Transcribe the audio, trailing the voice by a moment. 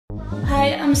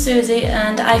Hi, I'm Suzie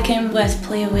and I came with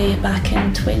PlayaWay back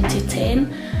in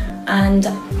 2010 and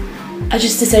I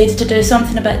just decided to do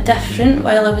something a bit different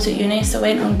while I was at uni, so I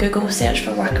went on Google, searched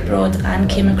for work abroad and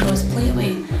came across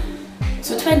PlayaWay.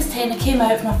 So 2010 I came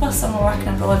out for my first summer working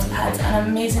abroad, had an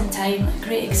amazing time,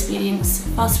 great experience.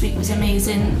 First week was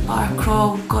amazing, bar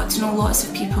crawl, got to know lots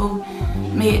of people,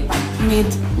 made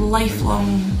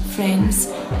lifelong friends,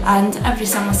 and every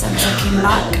summer since I came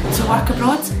back to work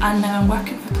abroad, and now I'm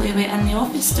working for PlayaWay in the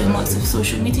office doing lots of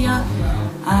social media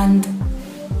and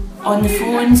on the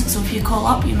phones, so if you call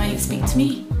up you might speak to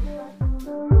me.